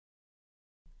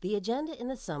The Agenda in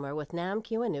the Summer with Nam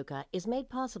Kiwanuka is made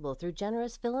possible through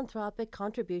generous philanthropic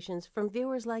contributions from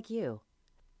viewers like you.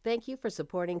 Thank you for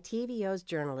supporting TVO's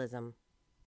journalism.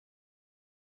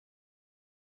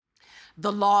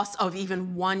 The loss of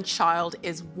even one child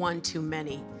is one too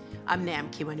many. I'm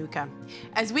Nam Kiwanuka.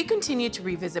 As we continue to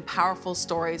revisit powerful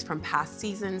stories from past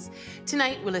seasons,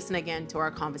 tonight we listen again to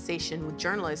our conversation with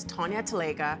journalist Tanya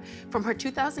Talaga from her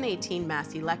 2018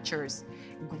 Massey Lectures,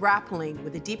 grappling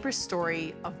with the deeper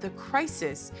story of the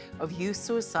crisis of youth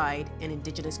suicide in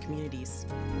Indigenous communities.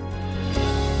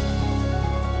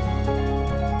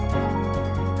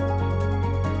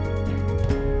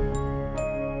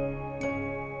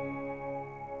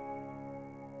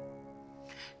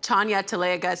 Tanya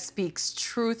Talaga speaks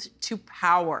truth to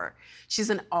power. She's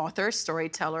an author,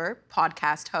 storyteller,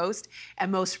 podcast host,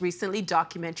 and most recently,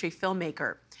 documentary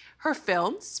filmmaker. Her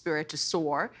film, Spirit to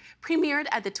Soar, premiered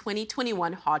at the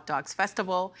 2021 Hot Dogs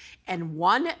Festival and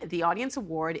won the Audience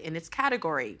Award in its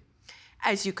category.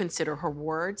 As you consider her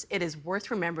words, it is worth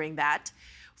remembering that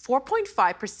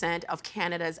 4.5% of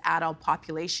Canada's adult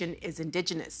population is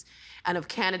Indigenous, and of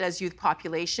Canada's youth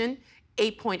population,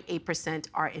 8.8%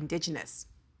 are Indigenous.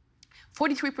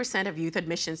 43% of youth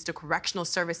admissions to correctional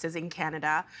services in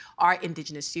Canada are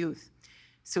Indigenous youth.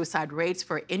 Suicide rates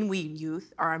for Inuit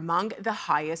youth are among the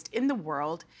highest in the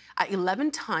world at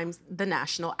 11 times the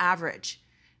national average.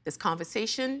 This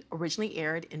conversation originally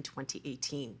aired in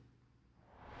 2018.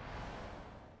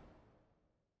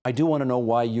 I do want to know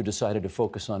why you decided to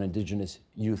focus on Indigenous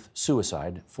youth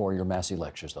suicide for your Massey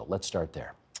Lectures, though. Let's start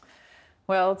there.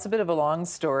 Well, it's a bit of a long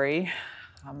story.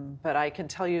 But I can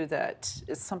tell you that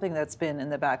it's something that's been in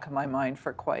the back of my mind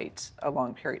for quite a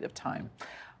long period of time.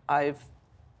 I've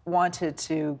wanted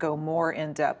to go more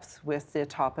in depth with the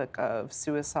topic of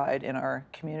suicide in our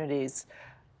communities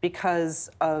because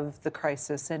of the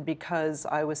crisis and because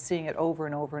I was seeing it over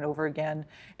and over and over again.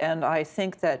 And I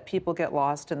think that people get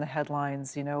lost in the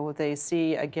headlines. You know, they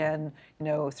see again,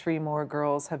 3 more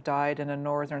girls have died in a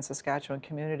northern Saskatchewan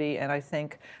community. And I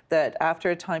think that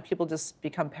after a time, people just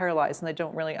become paralyzed and they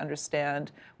don't really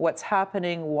understand what's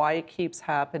happening, why it keeps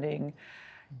happening.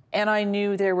 And I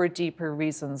knew there were deeper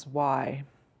reasons why.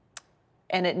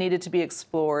 And it needed to be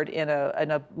explored in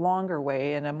a longer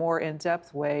way, in a more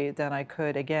in-depth way than I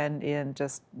could, again, in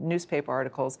just newspaper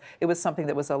articles. It was something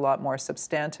that was a lot more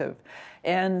substantive.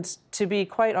 And to be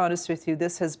quite honest with you,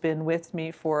 this has been with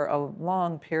me for a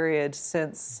long period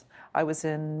since I was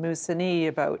in Moosonee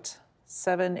about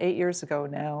 7-8 years ago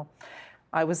now.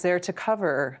 I was there to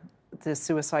cover the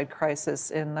suicide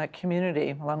crisis in that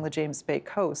community along the James Bay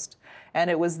coast. And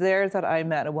it was there that I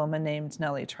met a woman named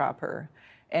Nellie Trapper.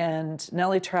 And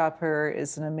Nellie Trapper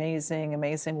is an amazing,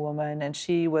 amazing woman, and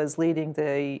she was leading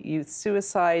the youth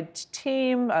suicide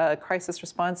team, crisis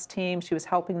response team. She was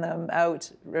helping them out,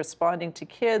 responding to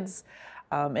kids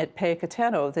at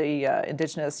Peikatano, the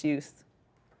Indigenous Youth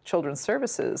Children's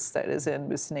Services that is in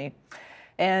Moosonee.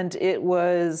 And it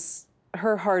was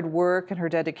her hard work and her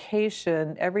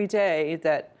dedication every day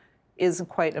that is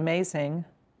quite amazing,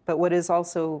 but what is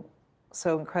also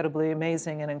so incredibly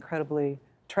amazing and incredibly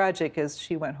tragic is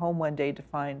she went home one day to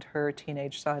find her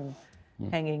teenage son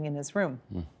hanging in his room.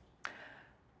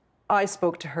 I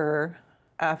spoke to her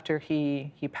after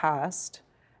he passed,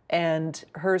 and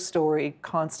her story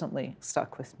constantly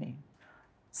stuck with me.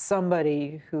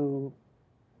 Somebody who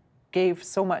gave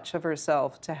so much of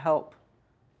herself to help,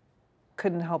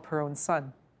 couldn't help her own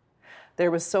son. There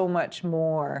was so much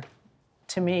more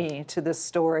to me, to this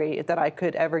story, that I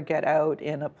could ever get out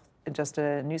in just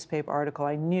a newspaper article.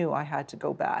 I knew I had to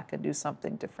go back and do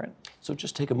something different. So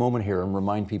just take a moment here and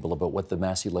remind people about what the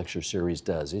Massey Lecture Series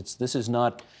does. This is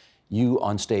not you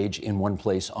on stage in one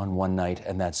place on one night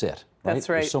and that's it, right? That's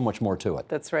right. There's so much more to it.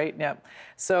 That's right, yeah.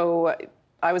 So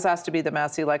I was asked to be the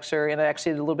Massey Lecturer, and I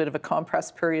actually did a little bit of a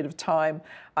compressed period of time.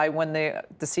 When the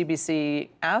CBC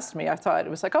asked me, I thought it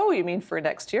was like, oh, you mean for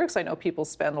next year? Because I know people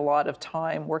spend a lot of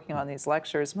time working on these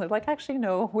lectures. And they're like, actually,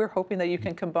 no, we're hoping that you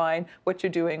can combine what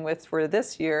you're doing for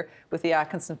this year with the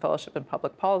Atkinson Fellowship in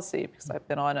Public Policy, because I've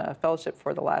been on a fellowship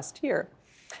for the last year.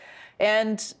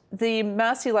 And the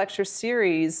Massey Lecture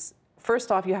Series,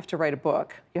 first off, you have to write a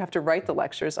book. You have to write the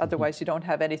lectures, otherwise you don't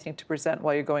have anything to present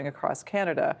while you're going across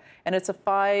Canada. And it's a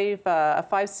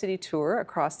five-city tour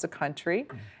across the country,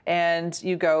 and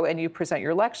you go and you present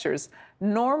your lectures.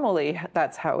 Normally,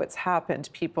 that's how it's happened.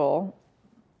 The people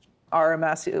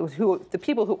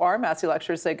who are Massey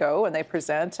lecturers, they go and they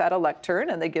present at a lectern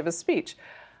and they give a speech.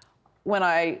 When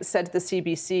I said to the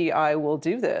CBC, I will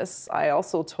do this, I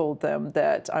also told them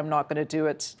that I'm not going to do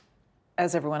it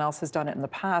as everyone else has done it in the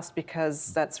past,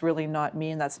 because that's really not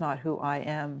me and that's not who I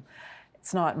am.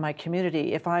 it's not my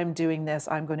community. If I'm doing this,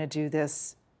 I'm going to do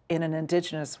this in an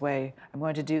Indigenous way. I'm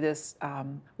going to do this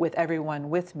with everyone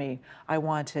with me. I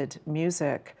wanted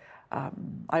music.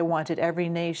 I wanted every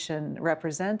nation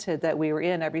represented that we were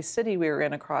in, every city we were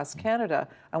in across Canada.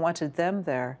 I wanted them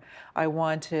there. I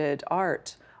wanted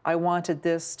art. I wanted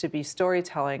this to be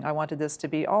storytelling. I wanted this to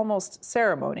be almost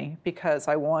ceremony, because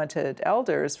I wanted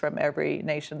elders from every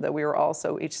nation that we were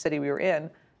also, each city we were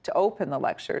in, to open the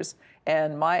lectures.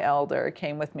 And my elder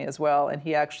came with me as well, and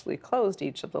he actually closed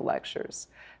each of the lectures.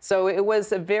 So it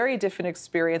was a very different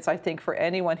experience, I think, for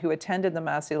anyone who attended the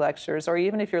Massey lectures, or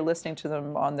even if you're listening to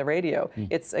them on the radio.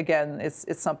 It's, again, it's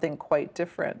something quite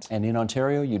different. And in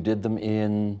Ontario, you did them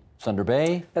in Thunder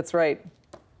Bay? That's right.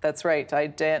 That's right. I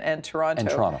did, and Toronto. And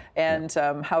Toronto. And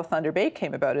how Thunder Bay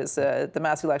came about is the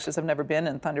Massey lectures. I've never been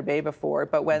in Thunder Bay before,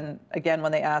 but when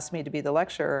they asked me to be the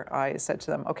lecturer, I said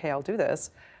to them, okay, I'll do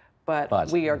this,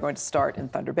 but we are going to start in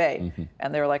Thunder Bay.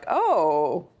 And they were like,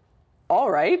 oh, all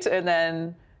right. And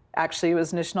then actually it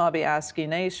was Anishinaabe Aski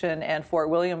Nation and Fort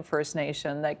William First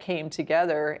Nation that came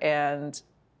together and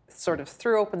sort of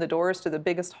threw open the doors to the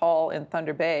biggest hall in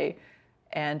Thunder Bay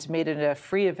and made it a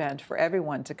free event for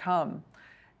everyone to come.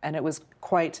 And it was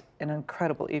quite an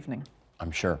incredible evening.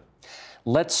 I'm sure.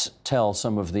 Let's tell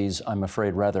some of these, I'm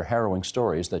afraid, rather harrowing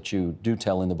stories that you do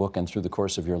tell in the book and through the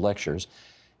course of your lectures.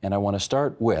 And I want to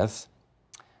start with,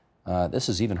 this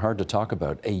is even hard to talk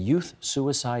about, a youth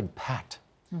suicide pact.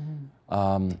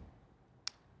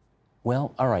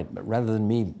 Well, all right, but rather than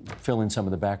me fill in some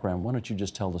of the background, why don't you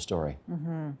just tell the story?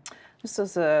 This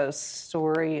is a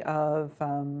story of,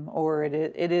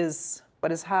 it is what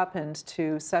has happened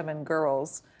to 7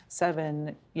 girls,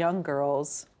 7 young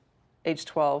girls, age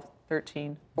 12,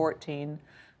 13, 14,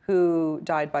 who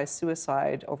died by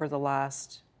suicide over the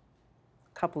last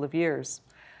couple of years.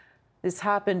 This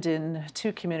happened in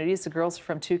 2 communities. The girls are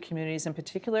from 2 communities in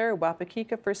particular,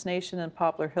 Wapakika First Nation and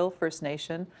Poplar Hill First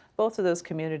Nation. Both of those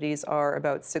communities are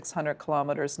about 600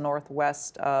 kilometers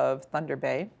northwest of Thunder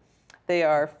Bay. They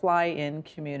are fly-in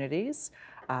communities,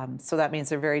 so that means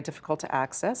they're very difficult to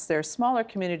access. They're smaller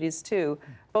communities too.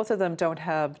 Both of them don't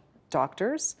have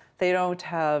doctors. They don't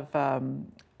have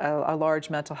a large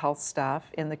mental health staff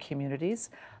in the communities.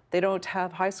 They don't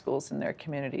have high schools in their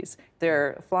communities.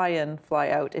 They're fly in, fly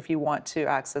out if you want to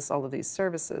access all of these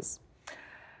services.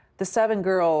 The 7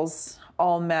 girls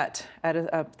all met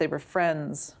they were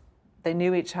friends. They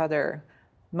knew each other.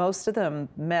 Most of them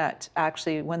met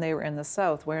actually when they were in the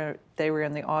South, where they were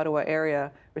in the Ottawa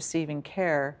area receiving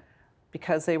care,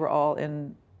 because they were all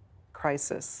in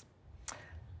crisis.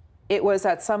 It was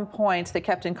at some point they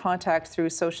kept in contact through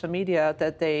social media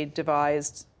that they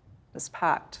devised this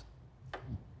pact.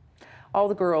 All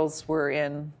the girls were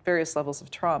in various levels of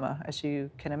trauma, as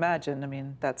you can imagine. I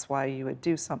mean, that's why you would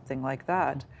do something like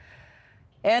that.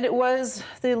 And it was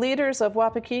the leaders of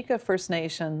Wapakika First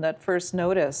Nation that first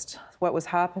noticed what was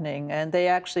happening, and they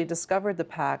actually discovered the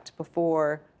pact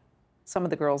before some of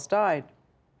the girls died.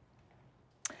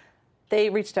 They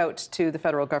reached out to the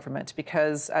federal government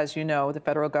because, as you know, the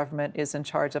federal government is in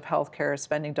charge of healthcare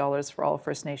spending dollars for all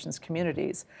First Nations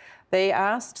communities. They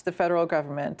asked the federal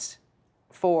government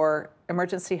for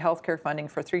emergency healthcare funding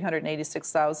for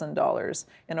 $386,000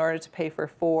 in order to pay for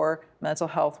 4 mental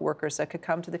health workers that could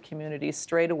come to the community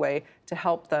straight away to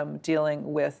help them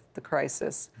dealing with the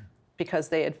crisis, because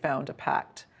they had found a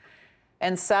pact.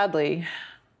 And sadly,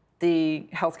 the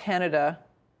Health Canada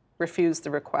refused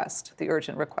the request, the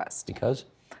urgent request. Because?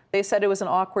 They said it was an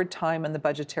awkward time in the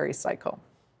budgetary cycle.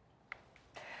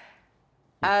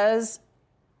 As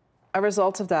a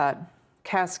result of that,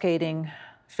 cascading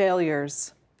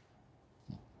failures,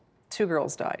 2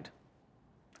 girls died.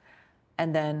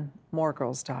 And then more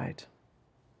girls died.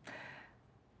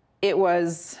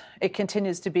 It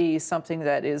continues to be something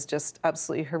that is just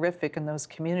absolutely horrific in those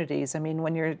communities. I mean,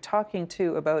 when you're talking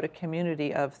about a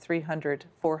community of 300,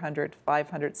 400,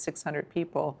 500, 600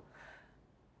 people,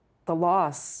 the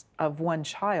loss of one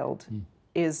child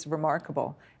is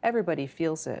remarkable. Everybody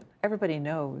feels it. Everybody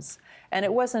knows. And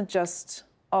it wasn't just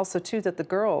also, too, that the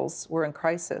girls were in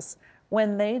crisis.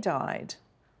 When they died,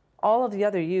 all of the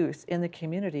other youth in the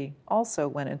community also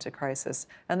went into crisis,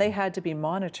 and they had to be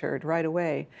monitored right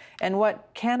away. And what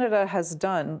Canada has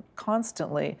done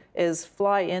constantly is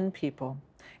fly in people.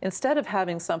 Instead of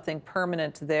having something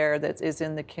permanent there that is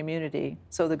in the community,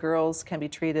 so the girls can be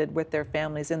treated with their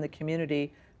families in the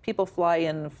community, people fly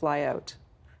in and fly out.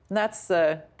 And that's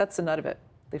the nut of it.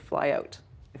 They fly out.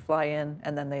 They fly in,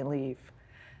 and then they leave.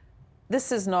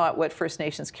 This is not what First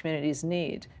Nations communities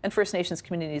need. And First Nations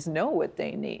communities know what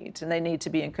they need, and they need to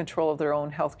be in control of their own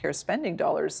healthcare spending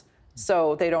dollars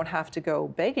so they don't have to go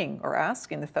begging or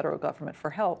asking the federal government for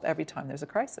help every time there's a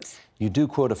crisis. You do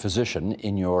quote a physician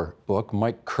in your book,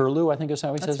 Mike Curlew, I think is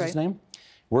how he says his name,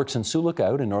 works in Sioux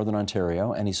Lookout in Northern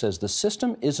Ontario, and he says the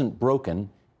system isn't broken,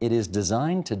 it is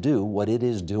designed to do what it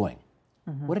is doing.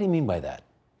 What did he mean by that?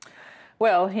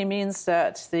 Well, he means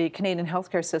that the Canadian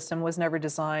healthcare system was never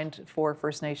designed for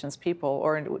First Nations people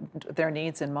or their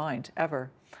needs in mind, ever.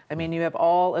 I mean, you have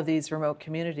all of these remote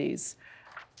communities.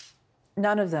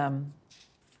 None of them,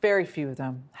 very few of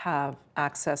them, have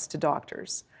access to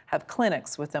doctors, have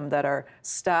clinics with them that are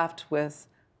staffed with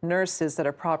nurses that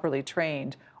are properly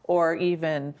trained, or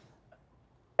even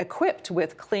equipped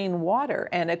with clean water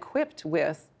and equipped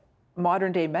with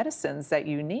modern day medicines that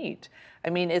you need. I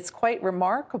mean, it's quite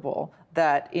remarkable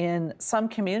that in some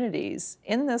communities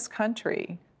in this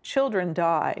country, children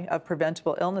die of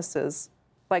preventable illnesses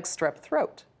like strep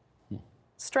throat.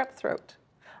 Strep throat.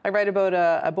 I write about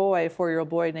a boy, a 4-year-old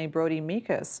boy named Brody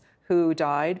Meekus, who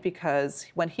died because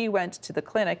when he went to the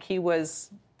clinic,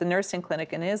 the nursing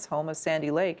clinic in his home of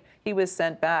Sandy Lake, he was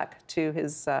sent back to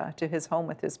his home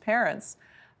with his parents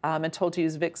and told to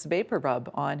use Vicks Vapor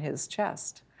Rub on his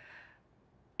chest.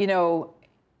 You know,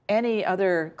 any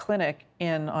other clinic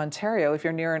in Ontario, if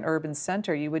you're near an urban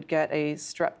center, you would get a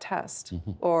strep test,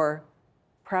 or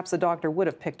perhaps the doctor would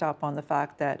have picked up on the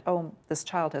fact that, oh, this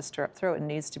child has strep throat and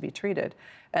needs to be treated.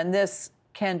 And this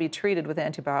can be treated with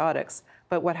antibiotics.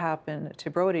 But what happened to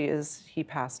Brody is he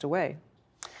passed away.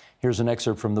 Here's an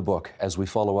excerpt from the book as we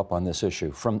follow up on this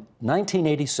issue. From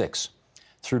 1986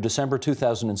 through December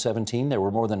 2017, there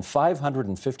were more than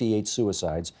 558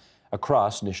 suicides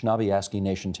across Anishinaabe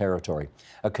Nation territory,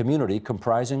 a community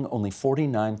comprising only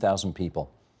 49,000 people.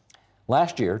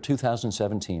 Last year,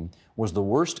 2017, was the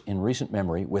worst in recent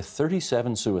memory with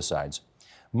 37 suicides.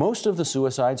 Most of the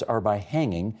suicides are by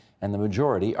hanging, and the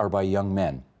majority are by young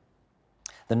men.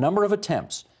 The number of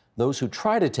attempts, those who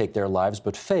try to take their lives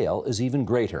but fail, is even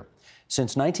greater.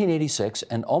 Since 1986,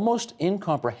 an almost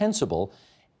incomprehensible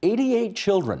 88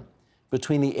 children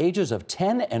between the ages of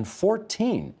 10 and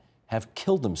 14 have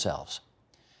killed themselves.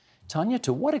 Tanya,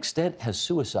 to what extent has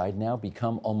suicide now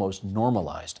become almost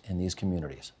normalized in these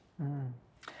communities?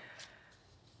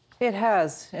 It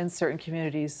has in certain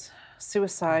communities.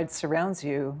 Suicide surrounds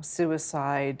you.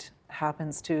 Suicide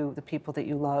happens to the people that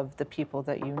you love, the people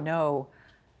that you know.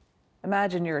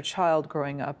 Imagine you're a child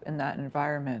growing up in that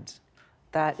environment.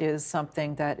 That is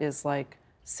something that is like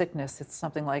sickness. It's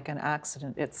something like an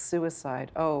accident. It's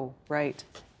suicide. Oh, right.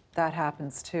 That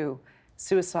happens too.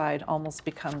 Suicide almost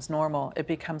becomes normal. It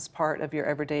becomes part of your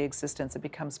everyday existence. It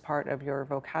becomes part of your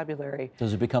vocabulary.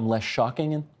 Does it become less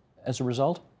shocking as a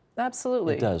result?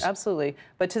 Absolutely. It does. Absolutely.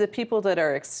 But to the people that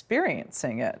are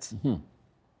experiencing it,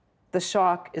 the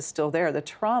shock is still there. The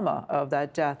trauma of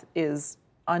that death is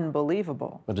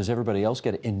unbelievable. But does everybody else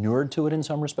get inured to it in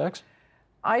some respects?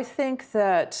 I think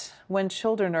that when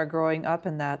children are growing up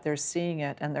in that, they're seeing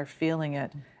it and they're feeling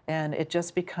it, and it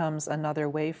just becomes another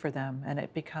way for them, and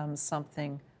it becomes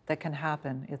something that can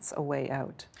happen. It's a way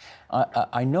out.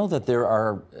 I know that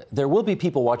there will be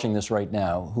people watching this right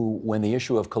now who, when the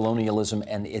issue of colonialism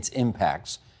and its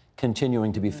impacts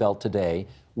continuing to be felt today,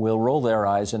 will roll their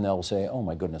eyes and they'll say, oh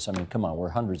my goodness, I mean, come on, we're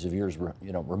hundreds of years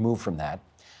removed from that.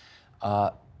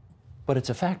 But it's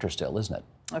a factor still, isn't it?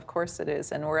 Of course it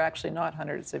is, and we're actually not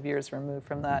hundreds of years removed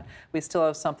from that. We still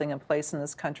have something in place in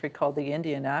this country called the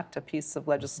Indian Act, a piece of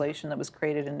legislation that was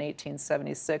created in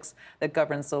 1876 that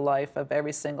governs the life of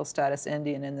every single status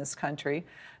Indian in this country.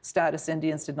 Status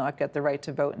Indians did not get the right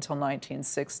to vote until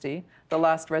 1960. The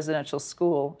last residential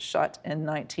school shut in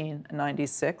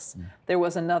 1996. There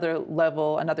was another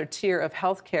level, another tier of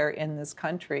healthcare in this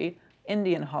country,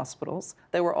 Indian hospitals.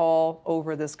 They were all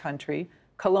over this country.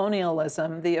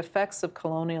 Colonialism, the effects of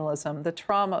colonialism, the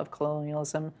trauma of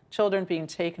colonialism, children being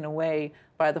taken away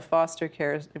by the foster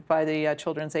care, by the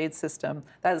children's aid system,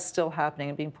 that is still happening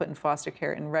and being put in foster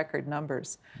care in record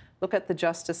numbers. Look at the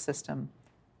justice system.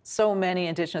 So many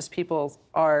Indigenous people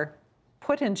are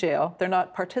put in jail. They're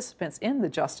not participants in the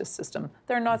justice system.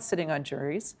 They're not sitting on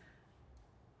juries.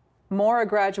 More are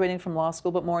graduating from law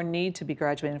school, but more need to be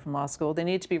graduating from law school. They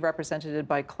need to be represented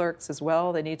by clerks as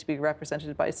well. They need to be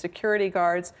represented by security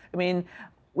guards. I mean,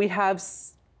 we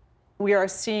are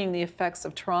seeing the effects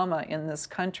of trauma in this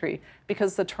country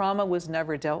because the trauma was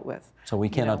never dealt with. So we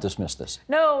cannot dismiss this.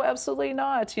 No, absolutely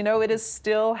not. You know, it is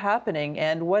still happening.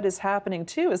 And what is happening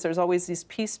too is there's always these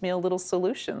piecemeal little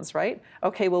solutions, right?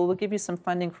 Okay, well, we'll give you some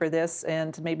funding for this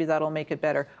and maybe that'll make it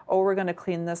better. Oh, we're going to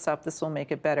clean this up. This will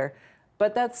make it better.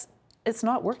 But it's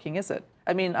not working, is it?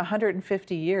 I mean,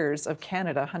 150 years of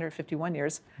Canada, 151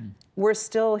 years, we're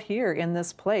still here in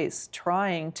this place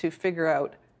trying to figure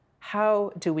out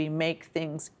How do we make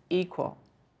things equal?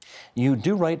 You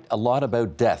do write a lot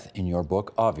about death in your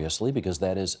book, obviously, because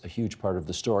that is a huge part of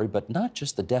the story, but not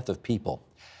just the death of people.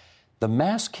 The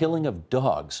mass killing of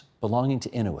dogs belonging to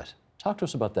Inuit. Talk to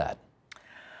us about that.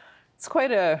 It's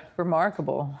quite a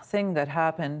remarkable thing that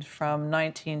happened from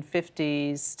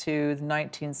 1950s to the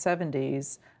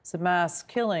 1970s. It's a mass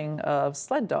killing of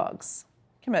sled dogs,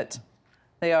 Kimit.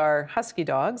 They are husky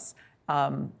dogs.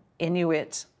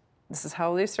 Inuit, this is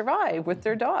how they survive with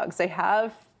their dogs. They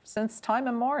have since time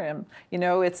immemorial. You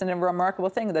know, it's a remarkable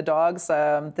thing. The dogs,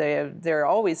 they're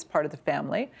always part of the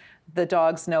family. The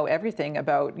dogs know everything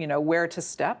about, you know, where to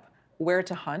step, where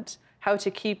to hunt, how to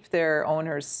keep their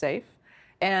owners safe.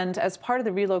 And as part of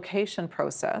the relocation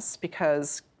process,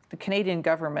 because the Canadian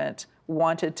government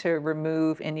wanted to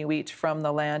remove Inuit from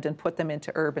the land and put them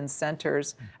into urban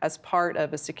centers as part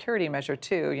of a security measure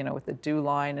too, you know, with the dew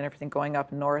line and everything going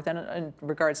up north and in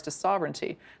regards to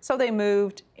sovereignty. So they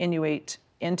moved Inuit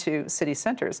into city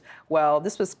centers. Well,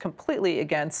 this was completely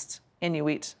against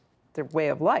Inuit, their way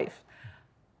of life.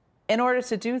 In order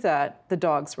to do that, the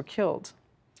dogs were killed.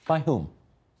 By whom?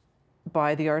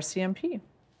 By the RCMP.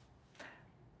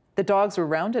 The dogs were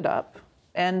rounded up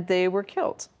and they were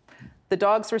killed. The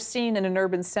dogs were seen in an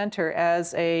urban center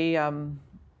as a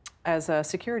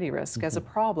security risk, as a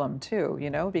problem too, you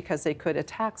know, because they could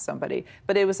attack somebody.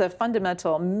 But it was a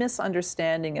fundamental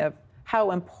misunderstanding of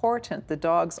how important the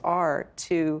dogs are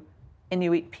to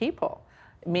Inuit people.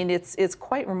 I mean, it's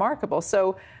quite remarkable.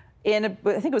 So I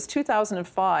think it was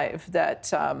 2005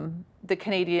 that the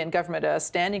Canadian government, a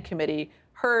standing committee,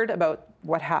 heard about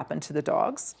what happened to the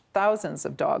dogs. Thousands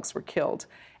of dogs were killed.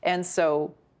 And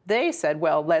so they said,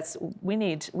 well, we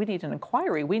need an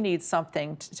inquiry. We need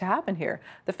something to happen here.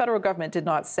 The federal government did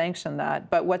not sanction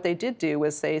that, but what they did do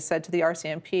was they said to the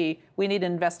RCMP, we need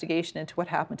an investigation into what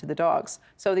happened to the dogs.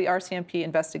 So the RCMP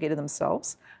investigated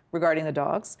themselves regarding the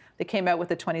dogs. They came out with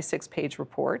a 26-page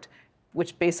report,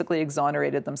 which basically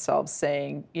exonerated themselves,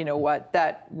 saying, you know what,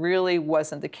 that really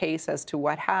wasn't the case as to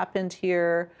what happened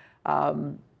here.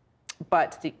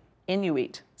 But the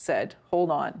Inuit said,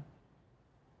 hold on.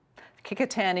 The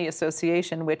Kikitani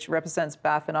Association, which represents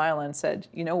Baffin Island, said,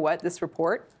 you know what, this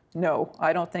report? No,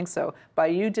 I don't think so. By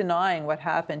you denying what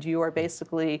happened, you are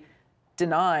basically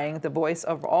denying the voice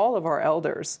of all of our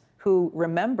elders who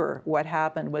remember what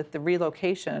happened with the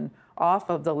relocation off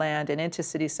of the land and into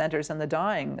city centers and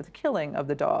the killing of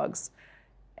the dogs.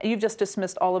 You've just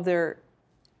dismissed all of their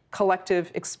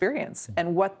collective experience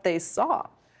and what they saw.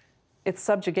 It's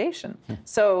subjugation.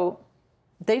 So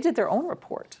they did their own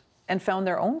report and found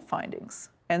their own findings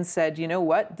and said, you know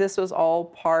what, this was all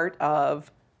part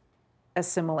of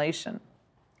assimilation.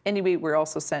 Inuit were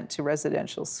also sent to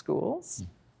residential schools.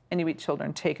 Inuit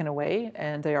children taken away,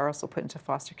 and they are also put into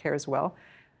foster care as well.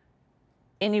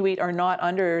 Inuit are not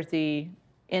under the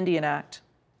Indian Act,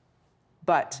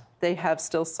 but they have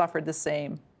still suffered the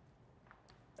same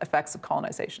effects of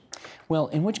colonization. Well,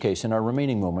 in which case, in our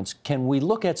remaining moments, can we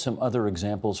look at some other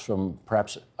examples from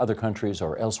perhaps other countries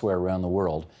or elsewhere around the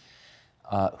world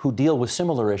who deal with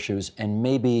similar issues, and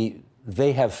maybe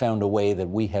they have found a way that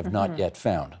we have not yet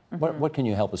found? What can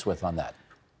you help us with on that?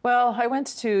 Well, I went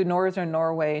to northern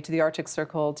Norway, to the Arctic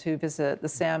Circle, to visit the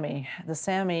Sami. The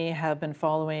Sami have been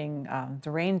following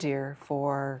the reindeer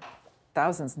for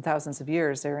thousands and thousands of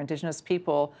years. They're indigenous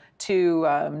people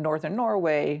to northern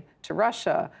Norway, to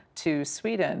Russia, to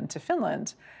Sweden, to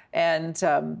Finland. And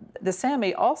the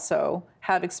Sami also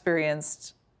have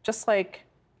experienced, just like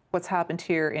what's happened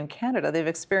here in Canada, they've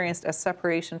experienced a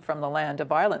separation from the land, a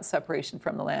violent separation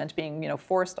from the land, being, you know,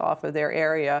 forced off of their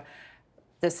area.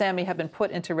 The Sami have been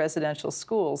put into residential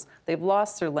schools. They've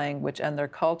lost their language and their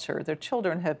culture. Their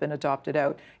children have been adopted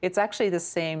out. It's actually the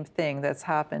same thing that's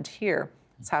happened here.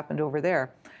 It's happened over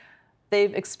there.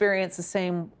 They've experienced the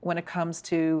same when it comes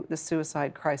to the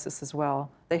suicide crisis as well.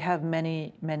 They have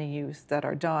many, many youth that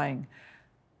are dying.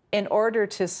 In order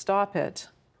to stop it,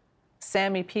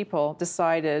 Sami people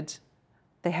decided,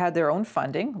 they had their own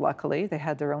funding, luckily, they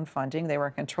had their own funding, they were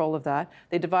in control of that.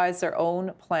 They devised their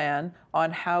own plan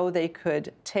on how they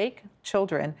could take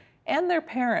children and their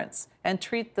parents and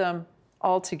treat them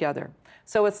all together.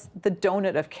 So it's the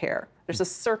donut of care. There's a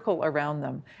circle around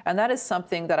them. And that is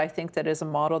something that I think that is a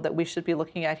model that we should be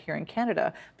looking at here in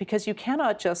Canada, because you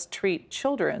cannot just treat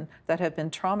children that have been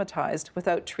traumatized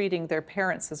without treating their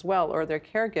parents as well, or their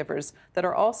caregivers that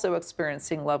are also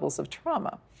experiencing levels of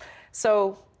trauma.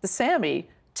 So the Sami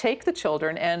take the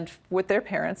children and with their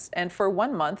parents, and for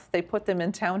 1 month they put them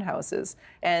in townhouses.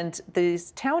 And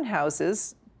these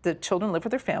townhouses, the children live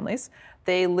with their families.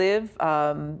 They live,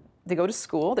 they go to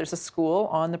school. There's a school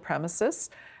on the premises.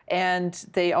 And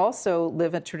they also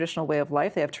live a traditional way of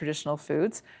life. They have traditional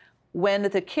foods. When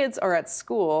the kids are at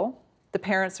school, the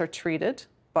parents are treated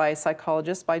by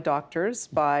psychologists, by doctors,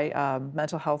 by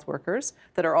mental health workers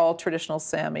that are all traditional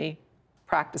Sami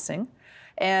practicing.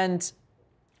 And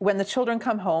when the children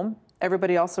come home,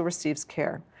 everybody also receives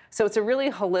care. So it's a really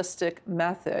holistic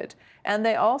method. And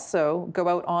they also go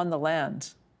out on the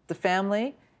land, the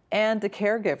family and the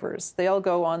caregivers. They all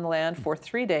go on the land for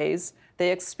 3 days.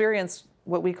 They experience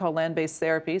what we call land-based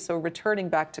therapy, so returning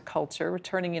back to culture,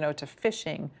 returning, to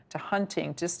fishing, to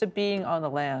hunting, just to being on the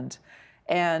land.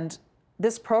 And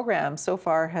this program so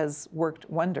far has worked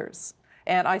wonders.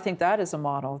 And I think that is a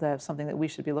model, that's something that we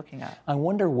should be looking at. I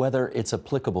wonder whether it's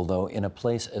applicable, though, in a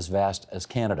place as vast as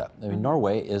Canada. I mean,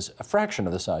 Norway is a fraction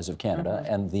of the size of Canada,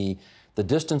 and the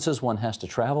distances one has to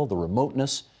travel, the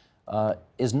remoteness,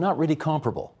 is not really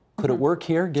comparable. Could it work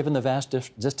here, given the vast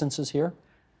distances here?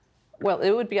 Well,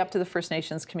 it would be up to the First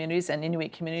Nations communities and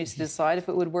Inuit communities to decide if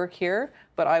it would work here,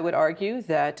 but I would argue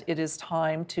that it is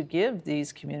time to give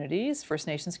these communities, First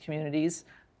Nations communities,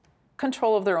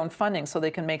 control of their own funding so they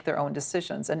can make their own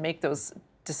decisions and make those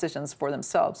decisions for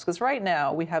themselves. Because right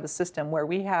now we have a system where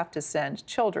we have to send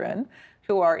children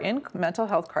who are in mental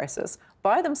health crisis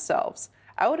by themselves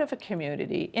out of a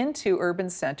community into urban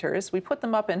centers. We put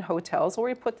them up in hotels or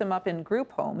we put them up in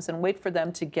group homes and wait for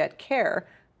them to get care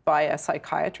by a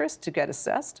psychiatrist to get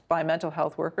assessed, by mental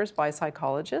health workers, by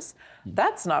psychologists.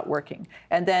 That's not working.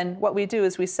 And then what we do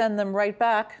is we send them right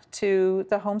back to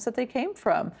the homes that they came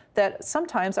from that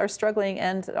sometimes are struggling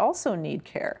and also need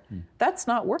care. That's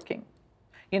not working.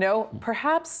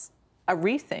 Perhaps a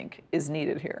rethink is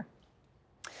needed here.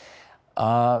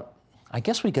 I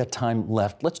guess we got time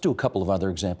left. Let's do a couple of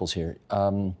other examples here.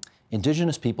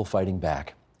 Indigenous people fighting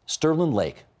back. Stirling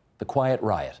Lake, the Quiet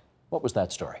Riot. What was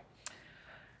that story?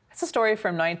 It's a story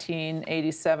from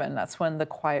 1987. That's when the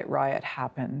Quiet Riot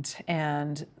happened.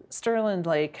 And Stirling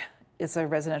Lake was a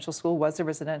residential school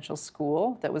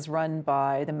that was run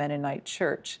by the Mennonite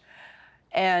Church.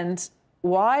 And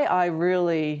when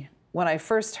I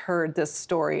first heard this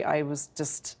story, I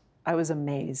was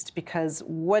amazed, because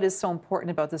what is so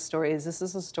important about this story is this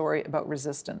is a story about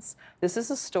resistance. This is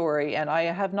a story, and I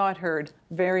have not heard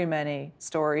very many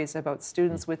stories about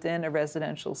students within a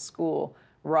residential school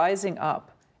rising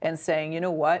up and saying, you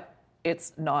know what,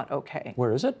 it's not okay.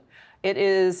 Where is it? It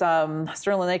is,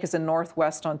 Stirling Lake is in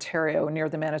northwest Ontario near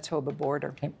the Manitoba border.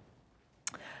 Okay.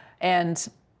 And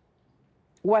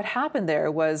what happened there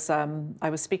was I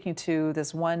was speaking to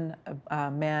this one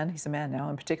man, he's a man now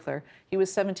in particular. He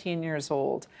was 17 years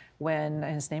old when,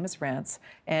 and his name is Rance,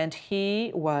 and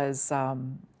he was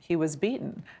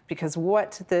beaten because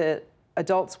what the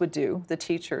adults would do, the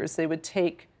teachers, they would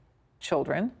take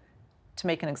children to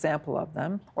make an example of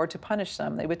them or to punish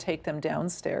them. They would take them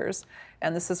downstairs,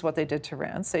 and this is what they did to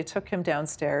Rance. They took him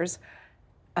downstairs.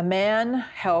 A man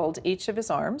held each of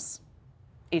his arms,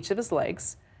 each of his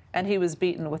legs, and he was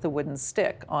beaten with a wooden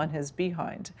stick on his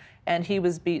behind. And he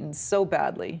was beaten so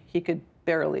badly, he could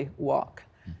barely walk.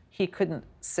 He couldn't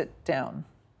sit down.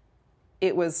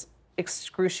 It was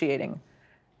excruciating.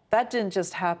 That didn't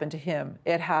just happen to him.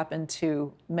 It happened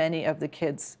to many of the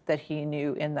kids that he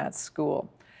knew in that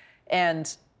school.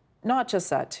 And not just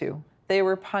that, too. They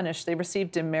were punished. They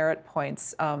received demerit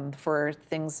points for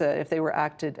things if they were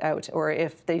acted out or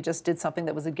if they just did something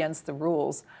that was against the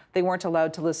rules. They weren't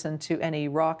allowed to listen to any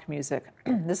rock music.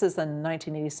 This is in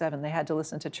 1987. They had to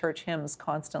listen to church hymns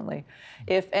constantly.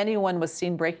 If anyone was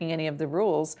seen breaking any of the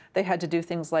rules, they had to do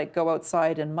things like go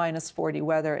outside in -40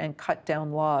 weather and cut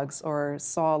down logs or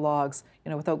saw logs,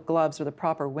 without gloves or the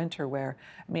proper winter wear.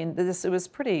 I mean, it was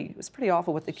pretty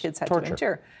awful what the kids had to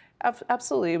endure.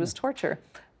 Absolutely, it was torture.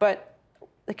 But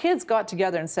the kids got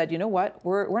together and said, you know what,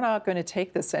 we're not going to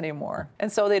take this anymore.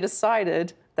 And so they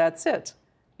decided, that's it.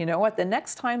 You know what, the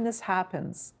next time this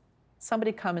happens,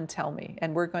 somebody come and tell me,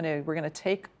 and we're going to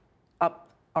take up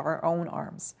our own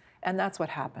arms. And that's what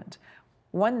happened.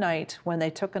 One night when they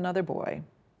took another boy,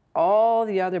 all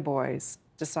the other boys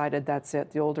decided that's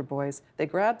it, the older boys. They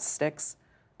grabbed sticks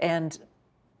and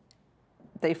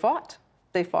they fought.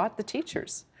 They fought the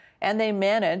teachers. And they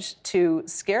managed to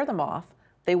scare them off.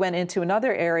 They went into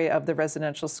another area of the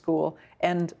residential school,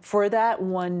 and for that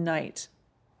one night,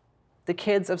 the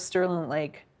kids of Stirling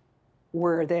Lake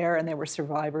were there, and they were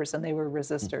survivors, and they were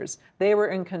resistors. They were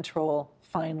in control,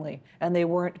 finally, and they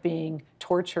weren't being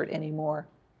tortured anymore.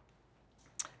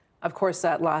 Of course,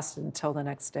 that lasted until the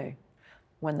next day,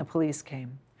 when the police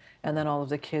came, and then all of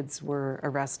the kids were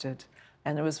arrested.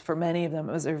 And it was, for many of them,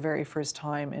 it was their very first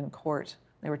time in court.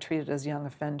 They were treated as young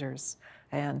offenders,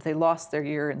 and they lost their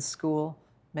year in school.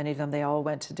 Many of them, they all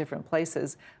went to different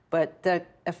places. But the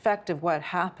effect of what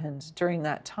happened during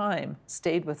that time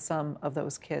stayed with some of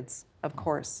those kids, of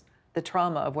course. The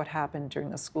trauma of what happened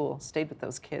during the school stayed with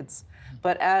those kids.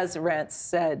 But as Rance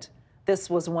said, this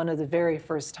was one of the very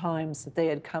first times that they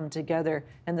had come together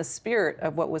in the spirit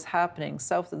of what was happening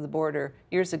south of the border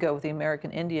years ago with the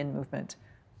American Indian movement.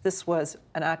 This was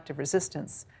an act of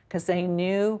resistance because they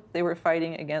knew they were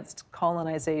fighting against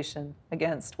colonization,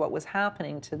 against what was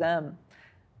happening to them.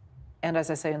 And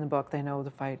as I say in the book, they know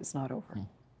the fight is not over.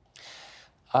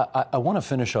 I want to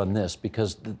finish on this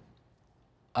because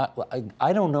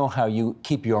I don't know how you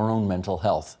keep your own mental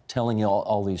health telling you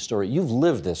all these stories. You've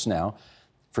lived this now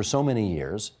for so many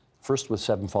years, first with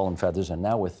Seven Fallen Feathers and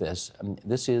now with this. I mean,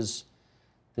 this is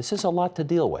a lot to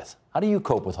deal with. How do you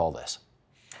cope with all this?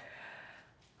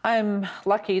 I'm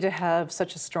lucky to have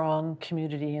such a strong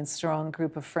community and strong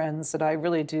group of friends that I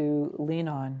really do lean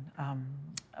on.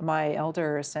 My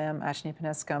elder, Sam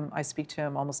Ashni-Peneskam, I speak to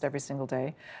him almost every single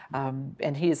day.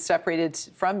 And he is separated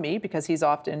from me because he's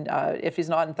often, if he's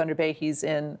not in Thunder Bay, he's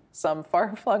in some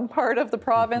far-flung part of the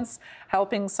province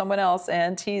helping someone else.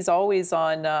 And he's always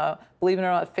on, believe it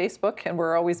or not, Facebook, and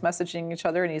we're always messaging each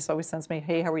other. And he always sends me,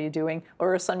 hey, how are you doing?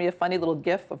 Or send me a funny little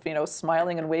gif of,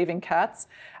 smiling and waving cats.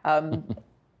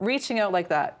 Reaching out like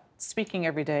that, speaking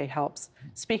every day helps.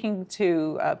 Speaking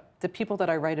to the people that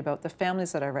I write about, the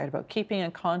families that I write about, keeping in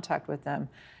contact with them.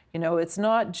 It's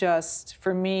not just,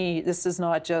 for me, this is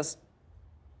not just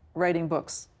writing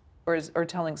books or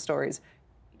telling stories.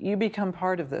 You become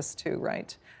part of this too,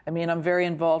 right? I mean, I'm very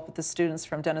involved with the students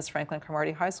from Dennis Franklin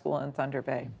Cromartie High School in Thunder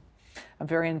Bay. I'm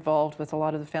very involved with a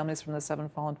lot of the families from the Seven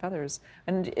Fallen Feathers.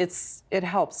 And it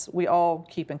helps. We all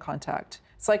keep in contact.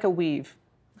 It's like a weave.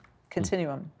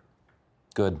 Continuum.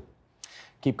 Good.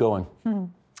 Keep going.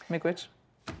 Miigwech.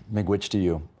 Miigwech to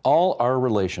you. All our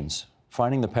relations,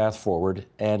 finding the path forward,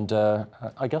 and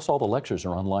I guess all the lectures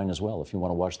are online as well if you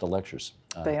want to watch the lectures.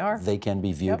 They are. They can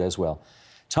be viewed as well.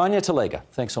 Tanya Talaga,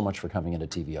 thanks so much for coming into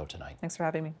TVO tonight. Thanks for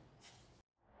having me.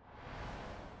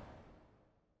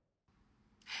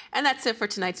 And that's it for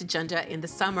tonight's agenda in the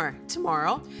summer.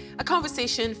 Tomorrow, a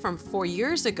conversation from 4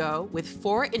 years ago with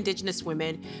 4 Indigenous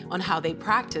women on how they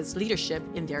practice leadership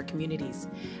in their communities.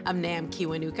 I'm Nam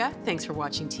Kiwanuka. Thanks for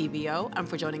watching TVO and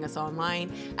for joining us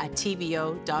online at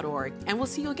tvo.org. And we'll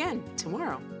see you again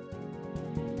tomorrow.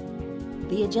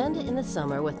 The Agenda in the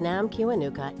Summer with Nam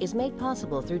Kiwanuka is made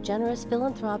possible through generous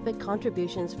philanthropic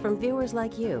contributions from viewers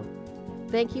like you.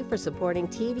 Thank you for supporting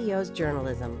TVO's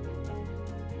journalism.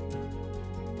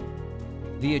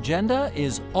 The Agenda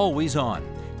is always on.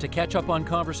 To catch up on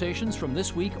conversations from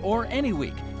this week or any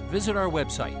week, visit our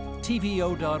website,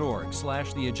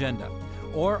 tvo.org/theagenda,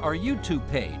 or our YouTube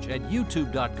page at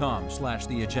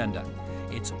youtube.com/theagenda.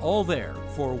 It's all there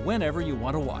for whenever you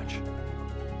want to watch.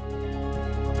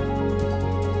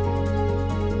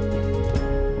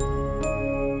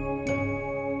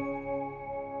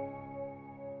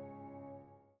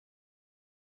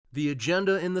 The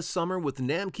Agenda in the Summer with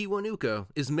Nam Kiwanuka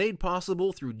is made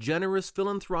possible through generous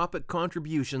philanthropic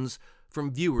contributions from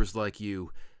viewers like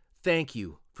you. Thank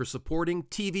you for supporting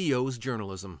TVO's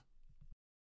journalism.